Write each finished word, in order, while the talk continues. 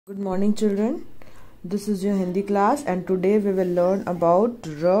Good morning children. This is your Hindi class and today we will learn about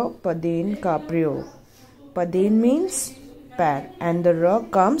R Padeen ka प्रयोग. Padeen means pair and the R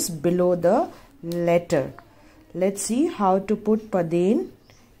comes below the letter. Let's see how to put Padeen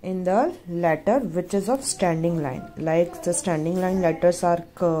in the letter which is of standing line. Like the standing line letters are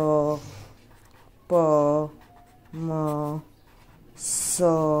K, P, M, S.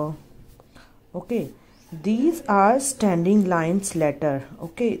 Okay. These are standing lines letter.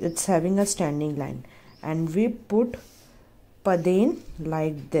 Okay, it's having a standing line and we put Padeen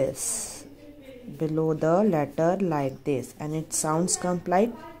like this below the letter like this and its sounds come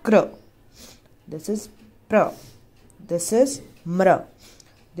like kr. This is pra, this is mra,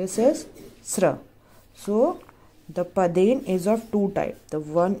 this is sra. So the Padeen is of two types. The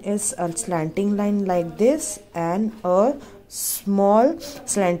one is a slanting line like this and a small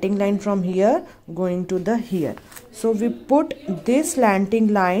slanting line from here going to the here. So we put this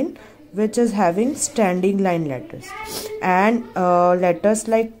slanting line which is having standing line letters and letters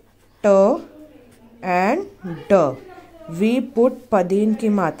like t and d. We put Padeen ki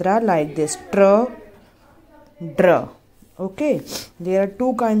matra like this tr, dr. Okay, there are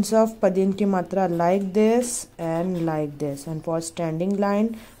two kinds of Padeen ki matra like this and like this, and for standing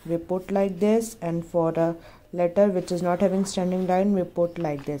line we put like this, and for a letter which is not having standing line we put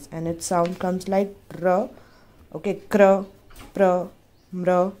like this, and its sound comes like r. Okay, kr, pr,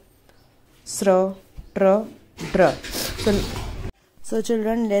 mr, sr, tr, dr. So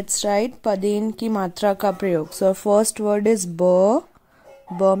children, let's write Padeen ki matra ka prayog. So first word is b.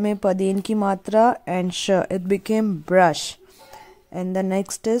 B mein Padeen ki matra and sh. It became brush. And the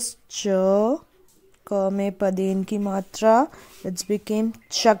next is ch. K mein Padeen ki matra. It became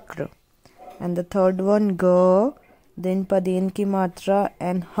chakra. And the third one g. Then Padeen ki matra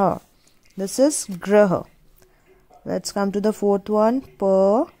and ha. This is grah. Let's come to the fourth one. P.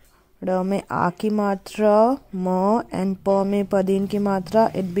 R mein a ki matra. Ma and P mein Padeen ki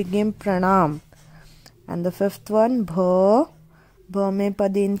matra. It became pranam. And the fifth one bha. B mein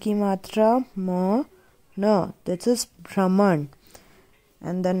Padeen ki matra, ma, na. This is Brahman.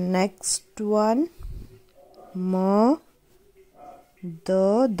 And the next one, ma,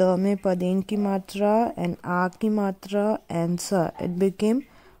 the mein Padeen ki matra and a ki matra and sa. It became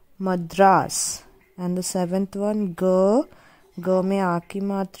Madras. And the seventh one, g mein a ki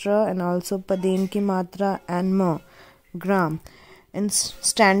matra and also Padeen ki matra and ma, gram. In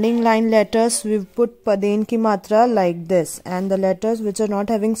standing line letters, we put Padeen ki matra like this, and the letters which are not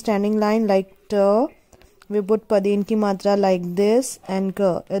having standing line like t, we put Padeen ki matra like this and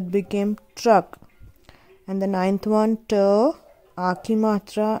k. It became truck. And the ninth one, t, a ki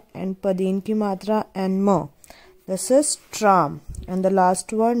matra and Padeen ki matra and ma. This is tram. And the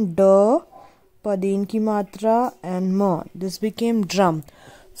last one, d, Padeen ki matra and ma. This became drum.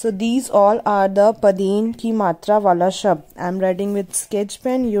 So these all are the Padeen ki matra wala shabd. I am writing with sketch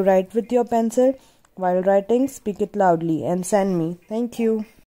pen. You write with your pencil. While writing, speak it loudly and send me. Thank you.